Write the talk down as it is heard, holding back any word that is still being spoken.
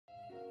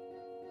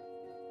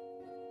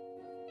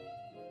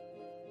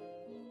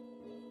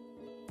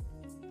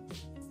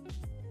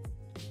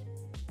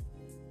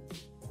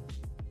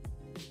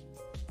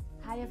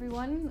Hi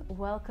everyone,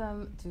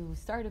 welcome to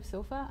Startup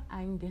Sofa.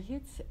 I'm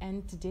Birgit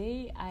and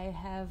today I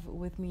have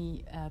with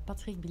me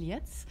Patrick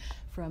Billiets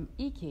from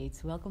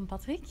eCade. Welcome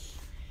Patrick.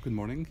 Good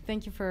morning.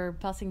 Thank you for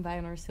passing by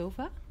on our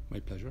sofa. My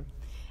pleasure.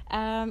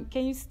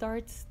 Can you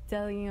start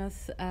telling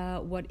us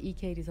what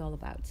eCade is all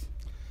about?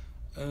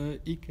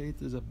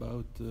 eCade is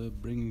about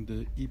bringing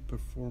the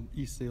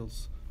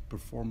e-sales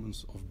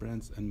performance of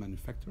brands and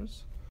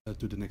manufacturers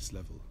to the next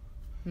level.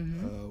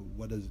 Mm-hmm.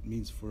 What it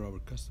means for our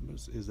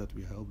customers is that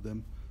we help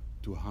them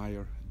to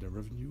higher their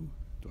revenue,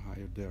 to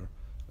higher their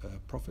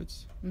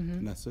profits,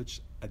 and as such,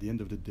 at the end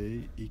of the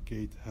day,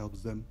 eCade helps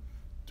them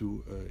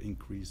to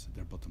increase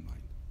their bottom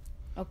line.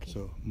 Okay.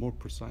 So more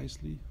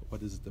precisely,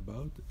 what is it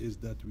about is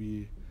that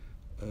we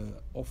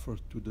offer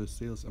to the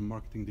sales and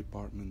marketing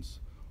departments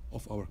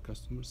of our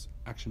customers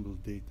actionable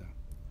data.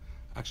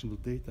 Actionable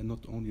data not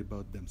only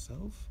about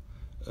themselves,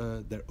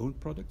 their own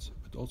products,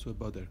 but also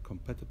about their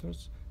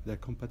competitors'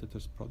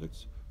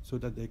 products, so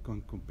that they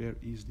can compare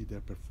easily their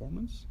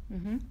performance.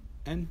 Mm-hmm.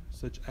 And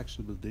such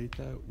actionable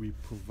data we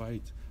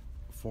provide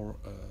for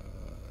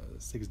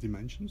 6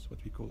 dimensions,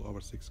 what we call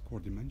our 6 core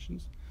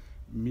dimensions,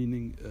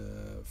 meaning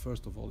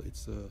first of all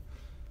it's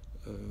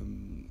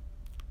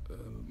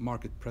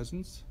market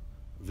presence,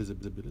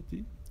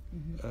 visibility,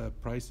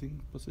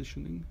 pricing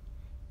positioning,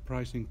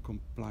 pricing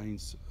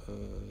compliance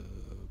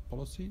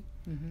policy,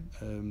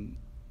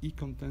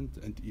 e-content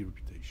and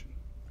e-reputation.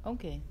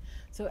 Okay,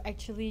 so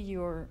actually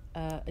you're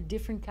a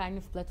different kind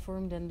of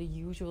platform than the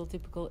usual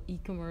typical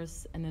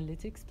e-commerce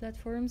analytics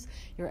platforms.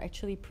 You're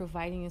actually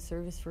providing a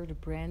service for the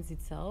brands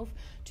itself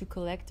to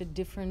collect the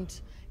different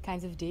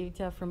kinds of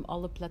data from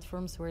all the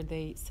platforms where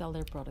they sell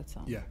their products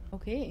on. Yeah.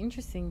 Okay,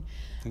 interesting.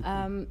 Thank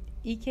you.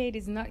 eCade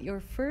is not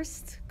your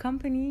first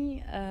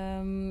company.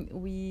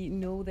 We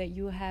know that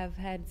you have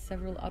had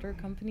several other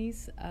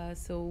companies,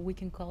 so we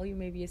can call you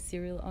maybe a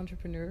serial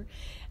entrepreneur.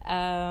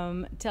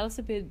 Tell us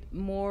a bit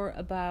more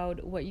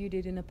about what you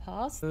did in the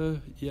past.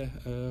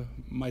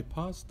 My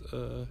past,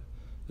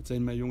 let's say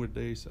in my younger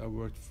days, I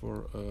worked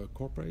for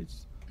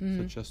corporates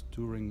such as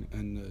Touring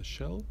and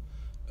Shell.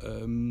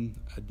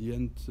 At the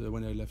end,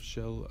 when I left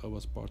Shell, I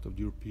was part of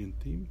the European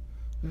team,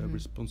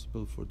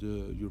 responsible for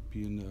the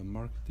European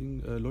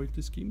marketing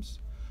loyalty schemes.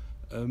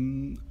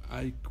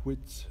 I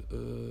quit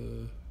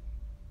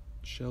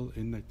Shell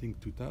in, I think,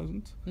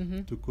 2000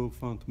 to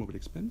co-found Mobile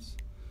Expense.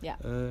 Yeah.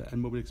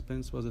 And Mobile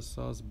Expense was a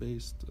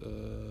SaaS-based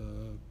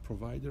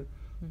provider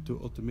to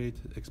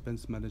automate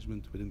expense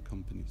management within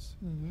companies.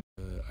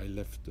 I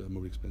left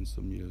Mobile Expense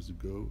some years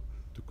ago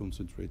to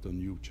concentrate on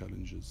new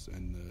challenges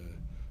and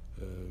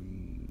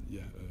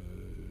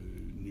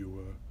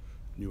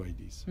new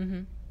ideas.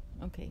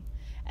 Okay,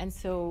 and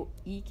so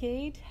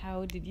eCade,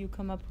 how did you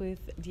come up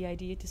with the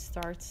idea to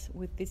start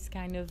with this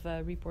kind of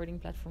reporting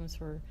platforms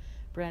for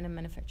brand and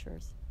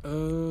manufacturers?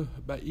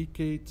 By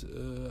eCade,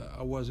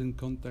 I was in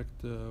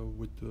contact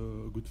with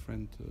a good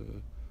friend,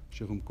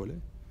 Jérôme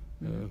Collet,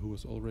 who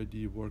was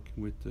already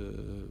working with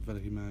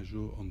Valérie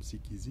Mingeot on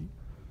CKZ,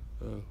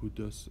 who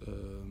does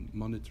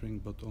monitoring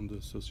but on the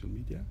social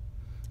media.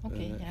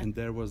 Okay, And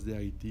there was the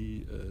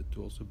idea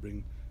to also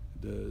bring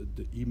the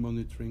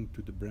e-monitoring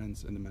to the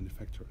brands and the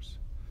manufacturers.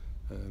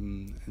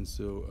 And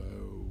so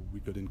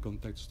we got in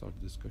contact,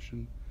 started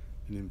discussion,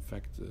 and in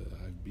fact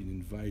I've been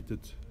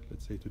invited,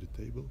 let's say, to the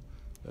table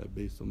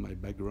based on my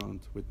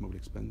background with Mobile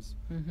Expense,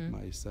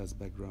 my SaaS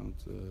background,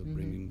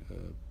 bringing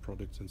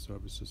products and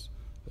services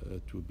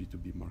to a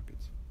B2B market.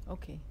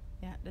 Okay,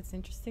 yeah, that's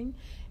interesting.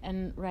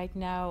 And right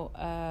now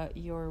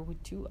you're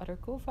with 2 other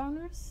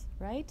co-founders,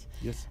 right?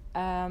 Yes.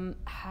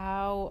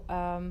 How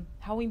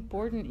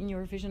important in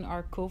your vision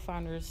are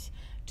co-founders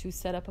to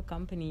set up a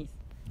company?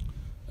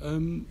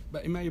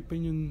 But in my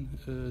opinion,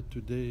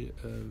 today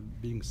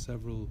being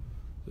several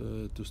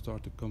to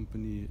start a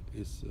company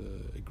is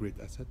a great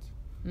asset.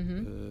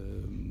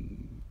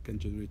 Can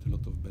generate a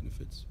lot of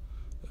benefits,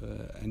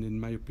 and in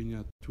my opinion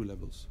at 2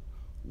 levels.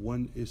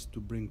 One is to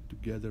bring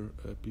together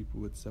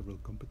people with several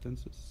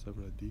competences,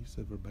 several ideas,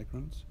 several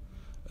backgrounds,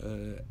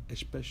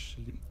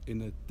 especially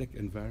in a tech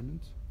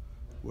environment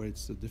where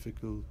it's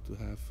difficult to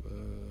have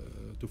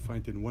to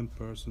find in one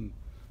person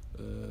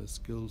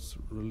skills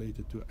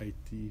related to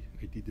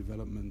IT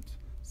development,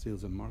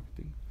 sales and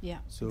marketing.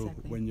 Yeah, so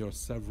exactly. When you're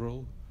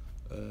several,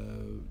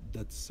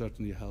 that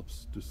certainly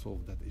helps to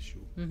solve that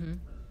issue.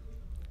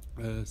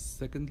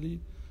 Secondly,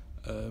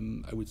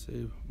 I would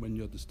say when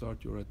you're at the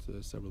start, you're at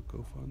several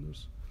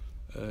co-founders.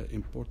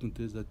 Important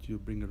is that you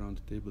bring around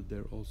the table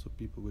there also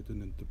people with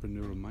an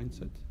entrepreneurial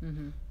mindset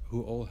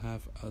who all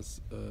have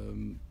as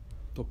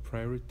top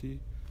priority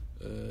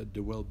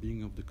the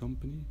well-being of the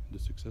company, the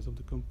success of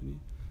the company,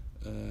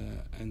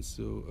 and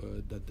so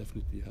that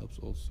definitely helps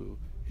also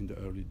in the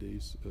early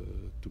days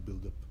to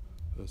build up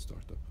a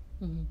startup.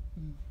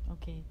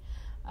 Okay.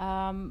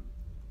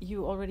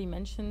 You already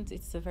mentioned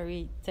it's a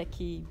very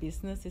techy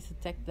business, it's a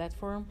tech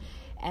platform,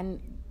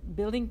 and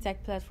building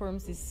tech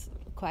platforms is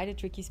quite a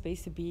tricky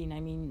space to be in. I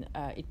mean,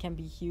 it can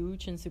be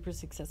huge and super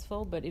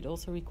successful, but it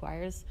also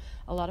requires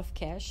a lot of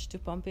cash to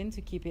pump in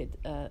to keep it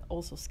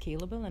also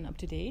scalable and up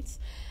to date.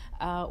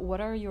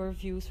 What are your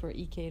views for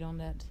eCade on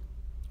that?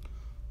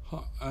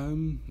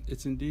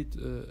 It's indeed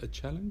a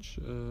challenge.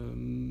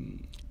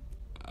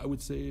 I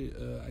would say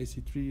I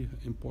see three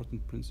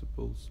important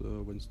principles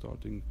when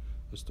starting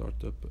a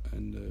startup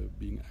and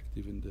being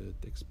active in the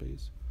tech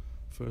space.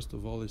 First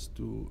of all is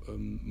to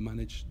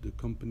manage the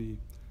company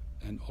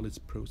and all its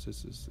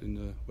processes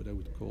in what I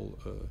would call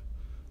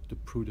the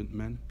prudent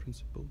man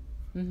principle.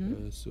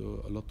 So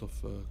a lot of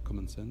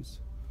common sense.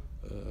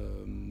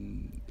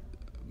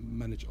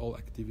 Manage all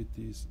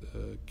activities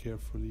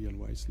carefully and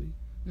wisely.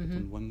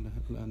 On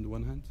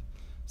one hand.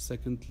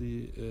 Secondly,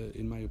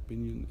 in my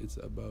opinion, it's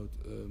about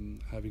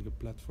having a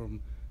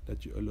platform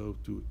that you allow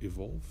to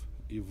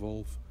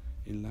evolve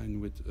in line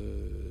with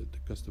the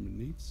customer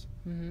needs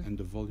and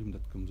the volume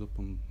that comes up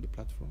on the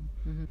platform.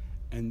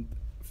 And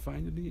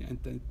finally, and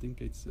I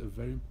think it's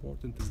very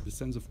important, is the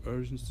sense of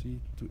urgency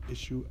to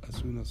issue as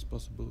soon as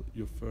possible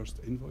your first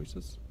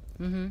invoices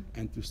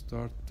and to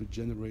start to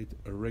generate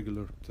a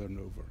regular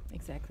turnover.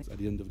 Exactly. So at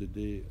the end of the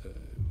day,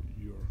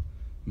 you're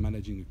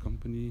managing a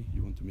company,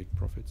 you want to make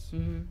profits,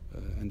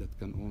 and that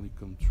can only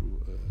come through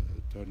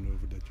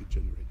turnover that you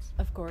generate.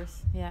 Of course,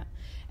 yeah.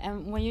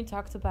 And when you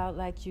talked about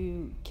like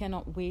you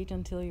cannot wait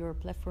until your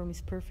platform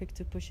is perfect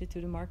to push it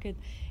to the market,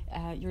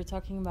 you're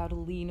talking about a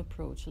lean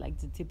approach, like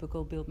the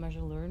typical build,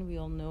 measure, learn we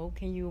all know.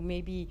 Can you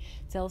maybe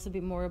tell us a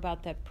bit more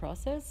about that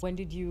process? When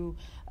did you,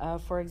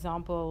 for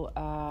example,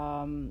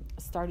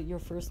 started your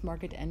first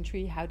market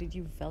entry? How did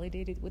you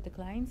validate it with the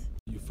clients?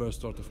 You first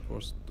start, of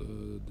course,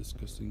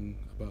 discussing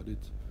about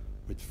it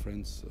with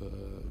friends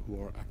who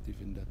are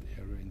active in that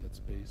area, in that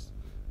space,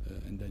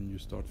 and then you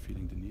start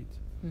feeling the need.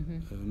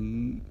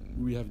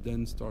 We have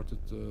then started,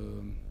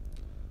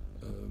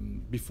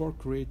 before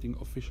creating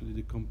officially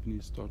the company,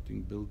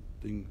 starting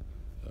building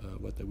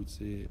what I would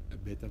say a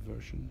beta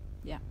version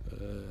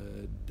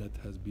that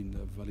has been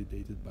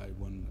validated by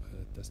one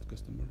test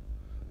customer.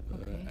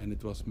 And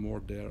it was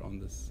more there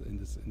on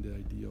in the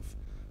idea of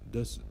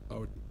does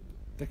our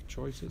tech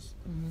choices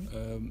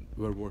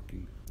were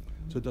working.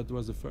 So that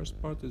was the first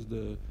part, is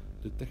the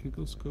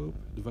technical scope,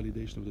 the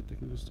validation of the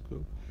technical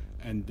scope,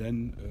 and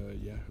then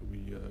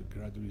we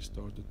gradually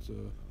started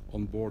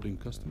onboarding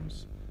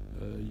customers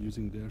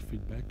using their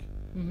feedback,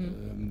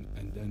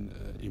 and then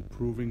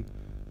improving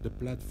the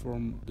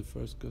platform. The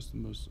first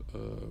customers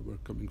were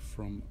coming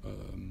from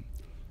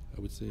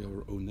I would say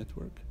our own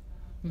network,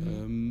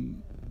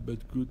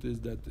 but good is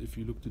that if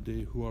you look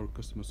today who our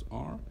customers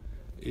are,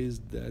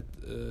 is that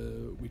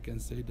we can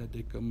say that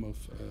they come of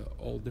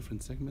all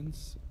different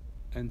segments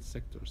and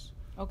sectors.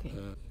 Okay.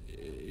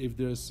 If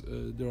there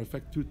are in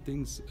fact two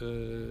things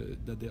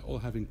that they all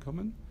have in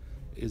common,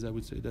 is I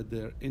would say that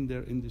they're in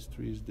their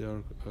industries, they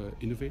are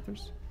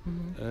innovators,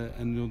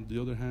 and on the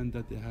other hand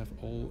that they have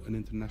all an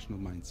international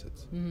mindset.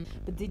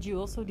 But did you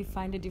also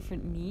define the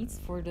different needs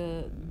for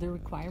the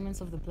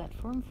requirements of the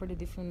platform for the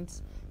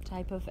different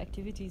type of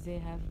activities they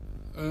have?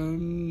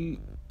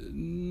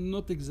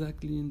 Not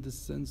exactly in the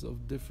sense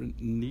of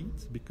different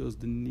needs, because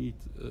the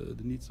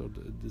needs are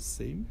the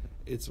same.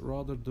 It's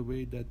rather the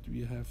way that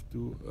we have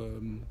to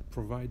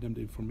provide them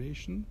the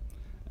information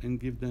and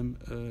give them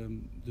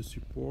the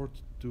support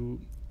to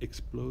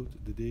exploit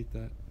the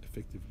data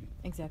effectively.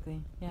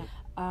 Exactly, yeah.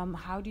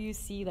 How do you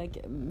see, like,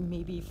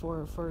 maybe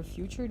for a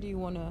future, do you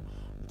want to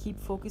keep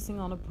focusing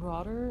on a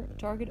broader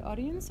target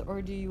audience,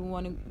 or do you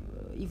want to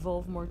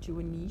evolve more to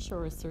a niche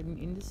or a certain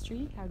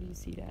industry? How do you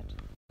see that?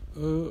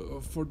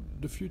 For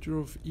the future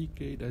of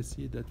eCade, I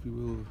see that we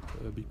will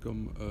become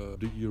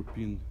the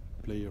European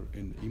player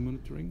in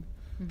e-monitoring.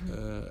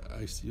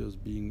 I see us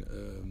being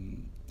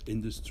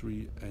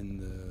industry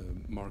and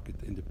market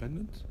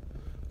independent,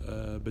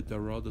 but I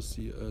rather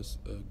see us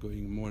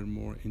going more and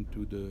more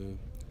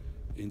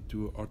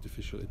into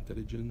artificial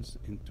intelligence,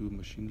 into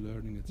machine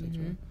learning,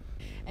 etc.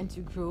 And to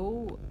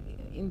grow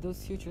in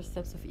those future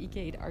steps of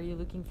eCade, are you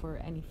looking for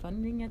any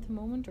funding at the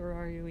moment, or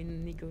are you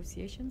in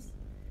negotiations?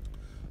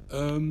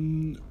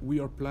 We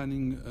are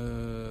planning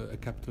a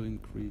capital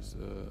increase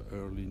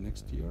early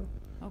next year.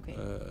 Okay.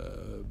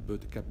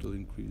 But a capital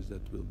increase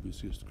that will be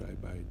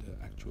subscribed by the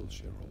actual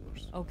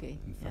shareholders. Okay.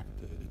 In fact,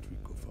 the three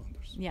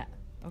co-founders. Yeah.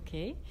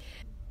 Okay.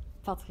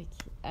 Patrick,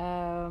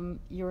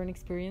 you're an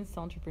experienced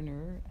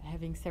entrepreneur,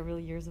 having several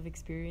years of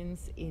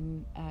experience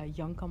in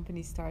young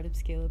companies, startups,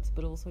 scale-ups,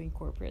 but also in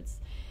corporates.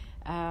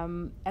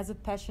 As a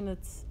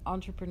passionate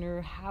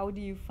entrepreneur, how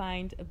do you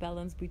find a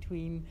balance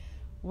between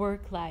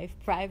work life,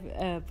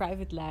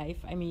 private life?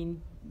 I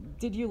mean,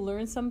 did you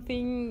learn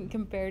something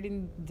compared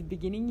in the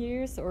beginning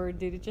years, or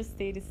did it just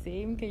stay the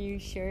same? Can you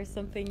share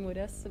something with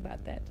us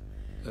about that?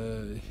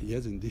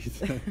 Yes, indeed.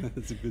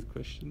 That's a good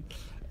question.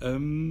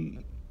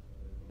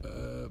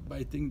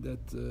 I think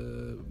that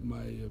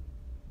my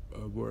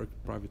work,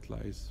 private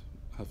lives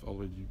have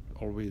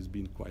always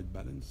been quite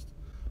balanced.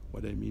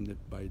 What I mean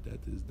by that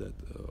is that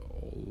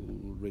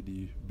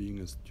already being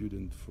a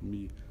student, for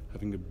me,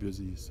 having a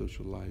busy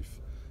social life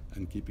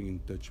and keeping in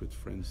touch with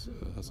friends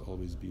has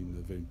always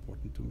been very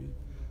important to me.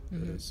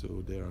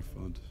 So there I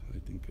found, I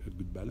think, a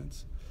good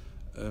balance.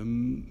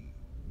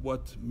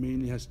 What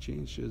mainly has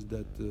changed is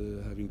that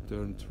having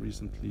turned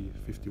recently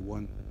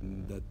 51,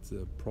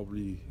 that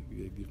probably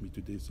give me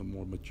today some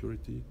more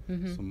maturity,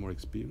 some more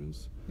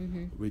experience,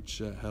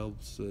 which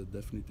helps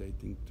definitely, I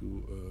think,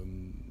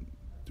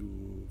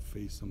 to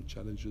face some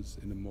challenges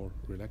in a more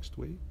relaxed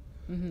way,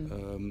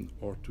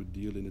 or to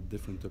deal in a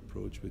different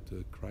approach with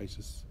a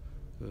crisis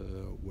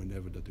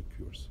whenever that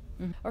occurs.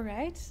 All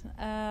right.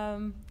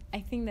 I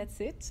think that's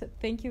it.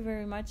 Thank you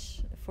very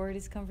much for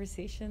this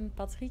conversation,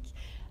 Patrick.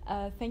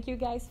 Thank you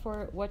guys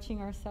for watching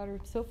our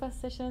Startup Sofa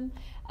session.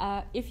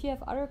 If you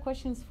have other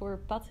questions for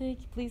Patrick,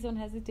 please don't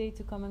hesitate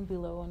to comment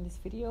below on this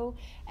video,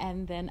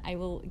 and then I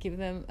will give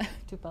them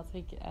to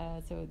Patrick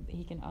so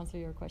he can answer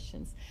your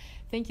questions.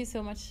 Thank you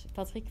so much,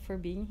 Patrick, for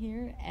being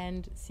here,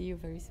 and see you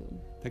very soon.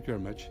 Thank you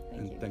very much,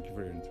 and thank you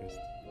for your interest.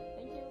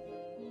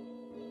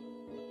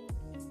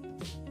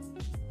 Thank you.